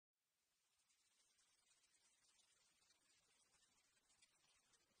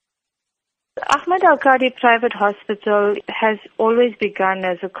Ahmed Al-Kadi Private Hospital has always begun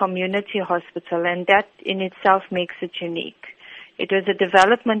as a community hospital, and that in itself makes it unique. It was a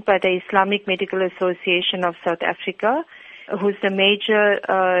development by the Islamic Medical Association of South Africa, who's the major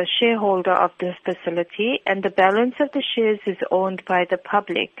shareholder of this facility, and the balance of the shares is owned by the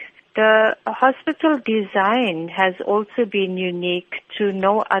public. The hospital design has also been unique to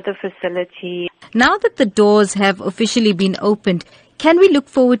no other facility. Now that the doors have officially been opened, can we look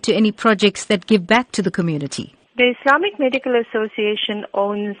forward to any projects that give back to the community? The Islamic Medical Association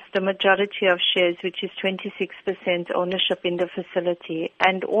owns the majority of shares, which is 26% ownership in the facility,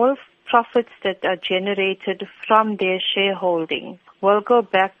 and all profits that are generated from their shareholding will go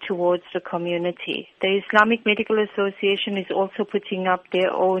back towards the community. The Islamic Medical Association is also putting up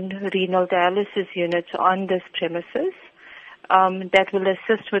their own renal dialysis unit on this premises that will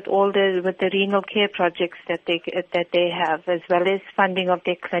assist with the renal care projects that they have, as well as funding of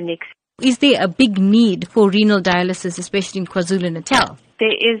their clinics. Is there a big need for renal dialysis, especially in KwaZulu-Natal?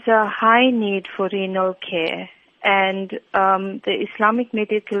 There is a high need for renal care, and the Islamic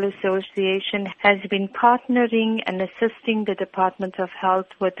Medical Association has been partnering and assisting the Department of Health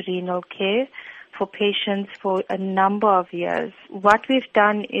with renal care for patients for a number of years. What we've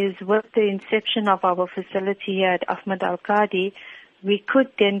done is, with the inception of our facility here at Ahmed Al-Kadi, we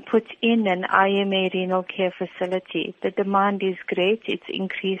could then put in an IMA renal care facility. The demand is great. It's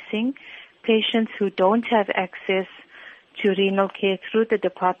increasing. Patients who don't have access to renal care through the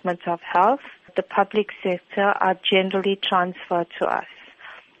Department of Health, the public sector, are generally transferred to us.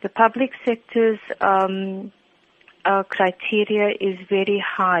 The public sector's criteria is very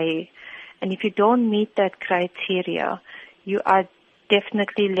high, and if you don't meet that criteria, you are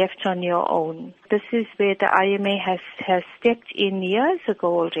definitely left on your own. This is where the IMA has stepped in years ago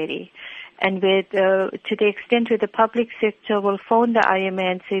already, and where to the extent where the public sector will phone the IMA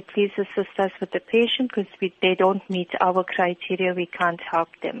and say, please assist us with the patient because they don't meet our criteria, we can't help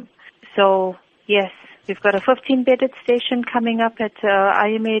them. So yes, we've got a 15-bedded station coming up at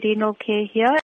IMA Renal Care here.